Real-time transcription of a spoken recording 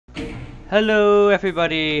Hello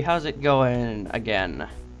everybody, how's it going again?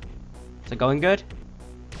 Is it going good?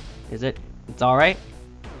 Is it? It's alright?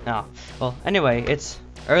 No. Well, anyway, it's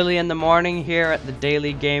early in the morning here at the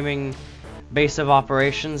Daily Gaming base of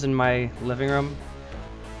operations in my living room.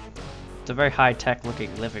 It's a very high-tech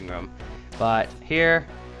looking living room. But here,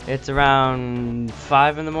 it's around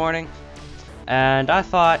 5 in the morning. And I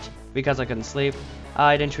thought, because I couldn't sleep,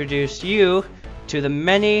 I'd introduce you to the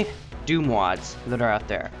many Doom mods that are out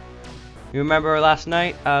there. You remember last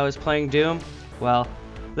night I was playing Doom? Well,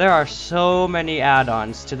 there are so many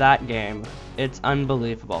add-ons to that game, it's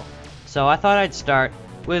unbelievable. So I thought I'd start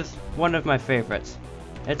with one of my favorites.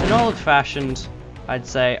 It's an old-fashioned, I'd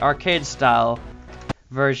say, arcade-style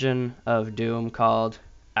version of Doom called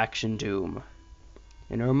Action Doom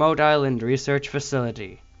in a remote island research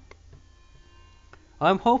facility.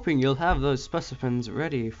 I'm hoping you'll have those specimens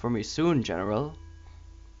ready for me soon, General.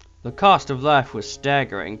 The cost of life was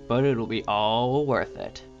staggering, but it'll be all worth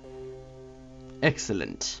it.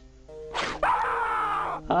 Excellent.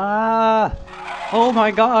 Ah! Oh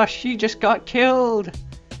my gosh, she just got killed!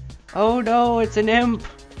 Oh no, it's an imp!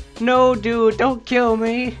 No, dude, don't kill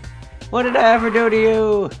me! What did I ever do to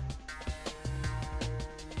you?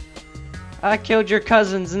 I killed your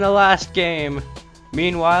cousins in the last game.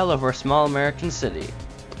 Meanwhile, over a small American city.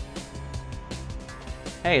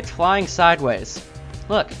 Hey, it's flying sideways.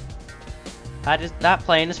 Look. That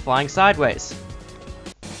plane is flying sideways.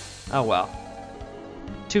 Oh well.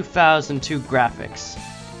 2002 graphics.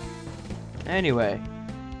 Anyway.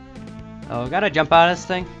 Oh, gotta jump out of this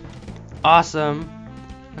thing. Awesome.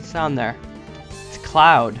 What's down there? It's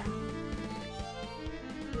cloud.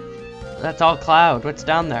 That's all cloud. What's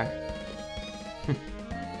down there?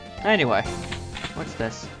 Anyway. What's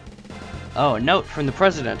this? Oh, a note from the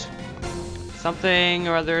president. Something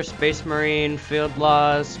or other, Space Marine, field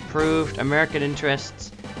laws, proved American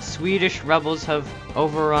interests. Swedish rebels have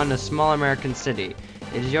overrun a small American city.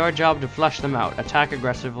 It is your job to flush them out. Attack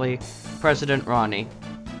aggressively. President Ronnie.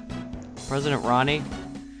 President Ronnie?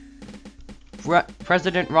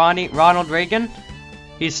 President Ronnie? Ronald Reagan?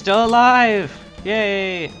 He's still alive!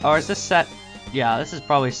 Yay! Or is this set? Yeah, this is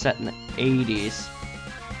probably set in the 80s.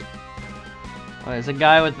 Oh, is a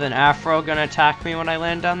guy with an afro gonna attack me when I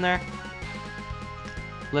land down there?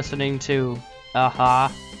 Listening to Aha.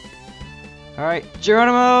 Alright,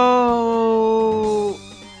 Geronimo!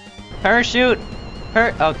 Parachute!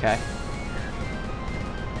 Okay.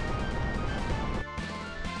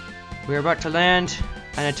 We're about to land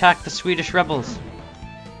and attack the Swedish rebels.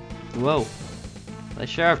 Whoa. They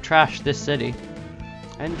sure have trashed this city.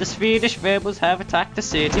 And the Swedish rebels have attacked the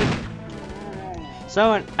city.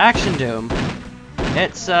 So, an Action Doom.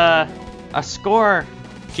 It's a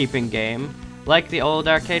score-keeping game. Like the old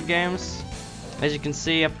arcade games, as you can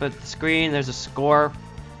see up at the screen, there's a score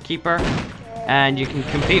keeper, and you can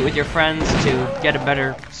compete with your friends to get a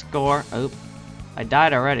better score. Oop, I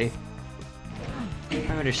died already. I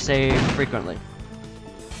better save frequently.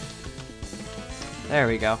 There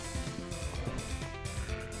we go.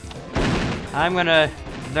 I'm gonna,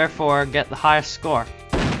 therefore, get the highest score.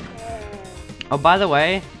 Oh, by the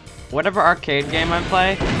way, whatever arcade game I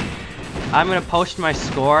play, I'm gonna post my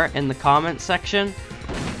score in the comments section,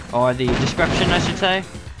 or the description I should say,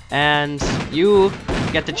 and you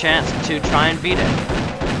get the chance to try and beat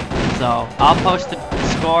it. So, I'll post the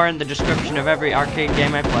score in the description of every arcade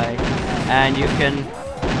game I play, and you can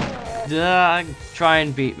try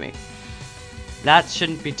and beat me. That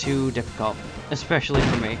shouldn't be too difficult, especially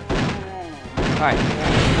for me. Alright,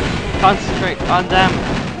 concentrate on them.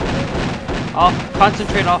 I'll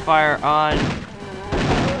concentrate all fire on...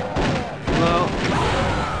 Whoa.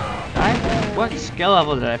 What skill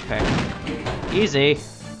level did I pick? Easy.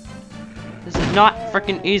 This is not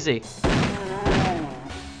freaking easy.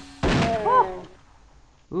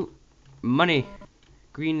 Ooh, money.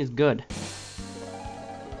 Green is good.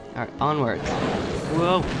 Alright, onwards.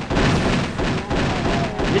 Whoa.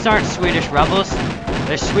 These aren't Swedish rebels.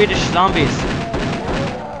 They're Swedish zombies.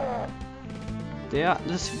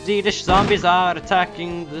 The Swedish zombies are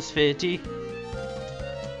attacking the city.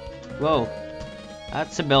 Whoa,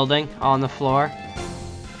 that's a building on the floor.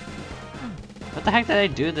 What the heck did I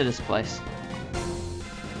do to this place?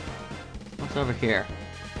 What's over here?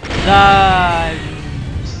 I'm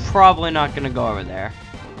probably not gonna go over there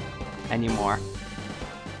anymore.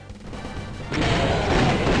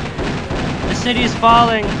 The city is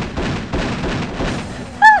falling!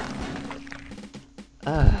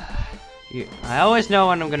 I always know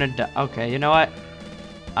when I'm gonna die. Okay, you know what?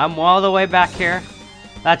 I'm all the way back here.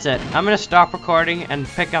 That's it. I'm gonna stop recording and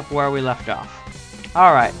pick up where we left off.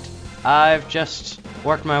 Alright. I've just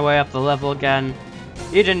worked my way up the level again.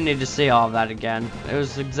 You didn't need to see all of that again. It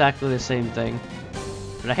was exactly the same thing.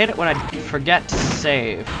 But I hate it when I forget to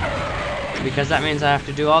save. Because that means I have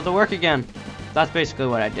to do all the work again. That's basically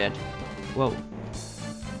what I did. Whoa.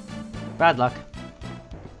 Bad luck.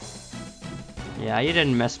 Yeah, you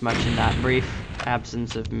didn't miss much in that brief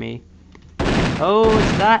absence of me. Oh,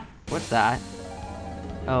 is that? What's that?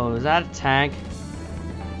 Oh, is that a tank?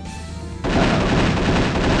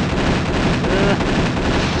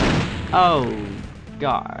 Oh,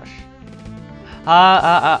 gosh.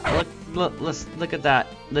 Look at that.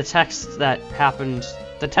 The text that happened.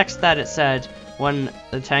 The text that it said when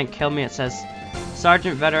the tank killed me. It says,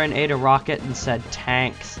 Sergeant Veteran ate a rocket and said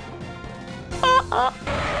tanks.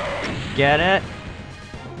 Get it?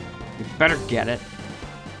 You better get it.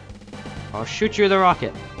 I'll shoot you with a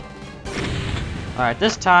rocket. Alright,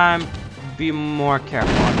 this time, be more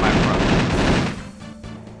careful on my approach.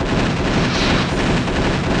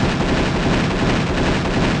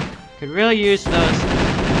 Could really use those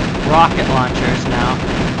rocket launchers now.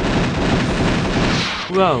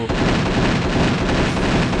 Whoa.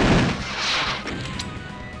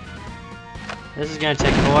 This is gonna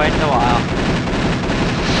take quite a while.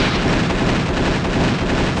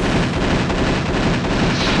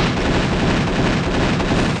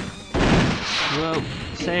 Whoa,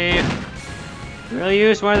 save. Really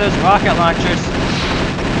use one of those rocket launchers.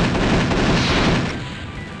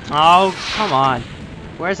 Oh, come on.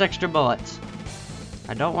 Where's extra bullets?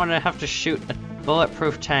 I don't want to have to shoot a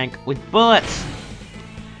bulletproof tank with bullets!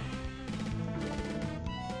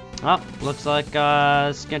 Oh, looks like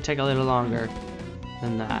it's gonna take a little longer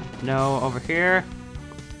than that. No, over here.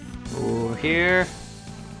 Over here.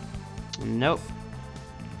 Nope.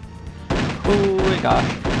 Oh my gosh.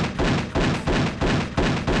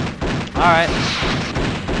 Alright.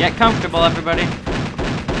 Get comfortable, everybody.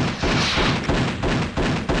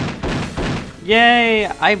 Yay!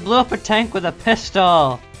 I blew up a tank with a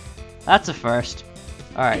pistol! That's a first.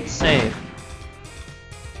 Alright, save.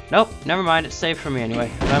 Nope, never mind, it's saved for me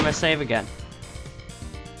anyway. But I'm gonna save again.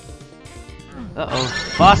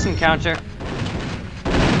 Uh-oh. Boss encounter. Okay,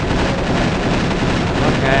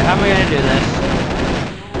 how am I gonna do this?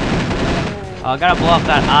 Oh, I gotta blow up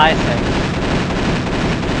that eye thing.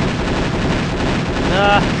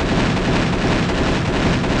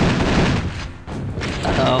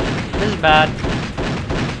 Uh-oh. This is bad.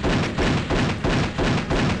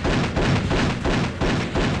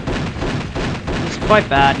 This is quite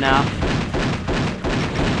bad now.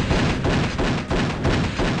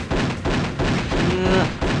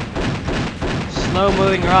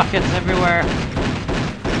 Slow-moving rockets everywhere.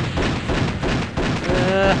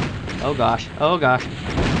 Oh gosh. Oh gosh.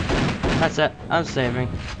 That's it. I'm saving.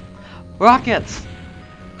 Rockets!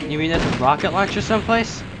 You mean there's a rocket launcher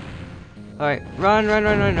someplace? Alright, run.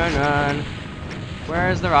 Where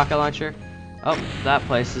is the rocket launcher? Oh, that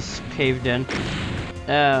place is caved in.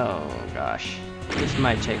 Oh, gosh. This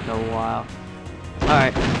might take a while.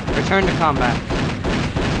 Alright, return to combat.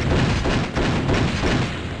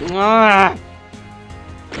 Ah!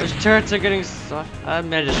 Those turrets are getting stuck. I'm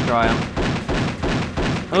gonna destroy them.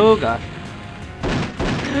 Oh, gosh.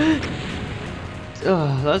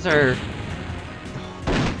 Ugh, those are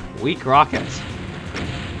weak rockets.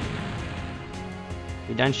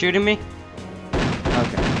 You done shooting me?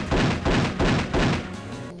 Okay.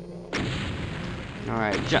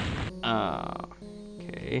 Alright, okay.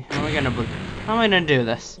 How am I gonna do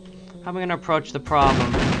this? How am I gonna approach the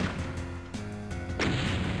problem?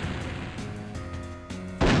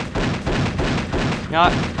 You know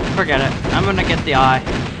what? Forget it. I'm gonna get the eye.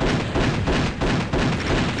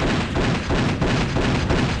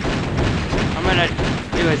 I'm gonna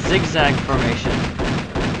do a zigzag formation.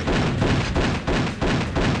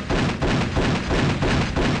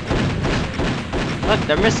 Look,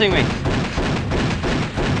 they're missing me.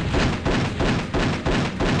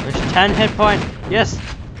 There's 10 hit points. Yes.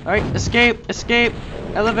 Alright, escape,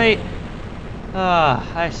 elevate. Ah,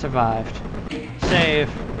 I survived. Save.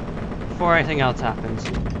 Before anything else happens.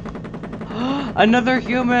 Another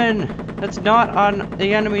human! That's not on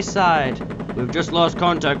the enemy side. We've just lost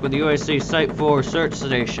contact with the UAC Site 4 search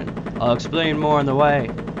station. I'll explain more on the way.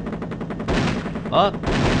 Well,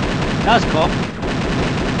 that was cool.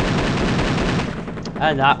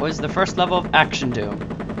 And that was the first level of Action Doom.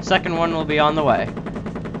 Second one will be on the way.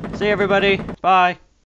 See you, everybody. Bye.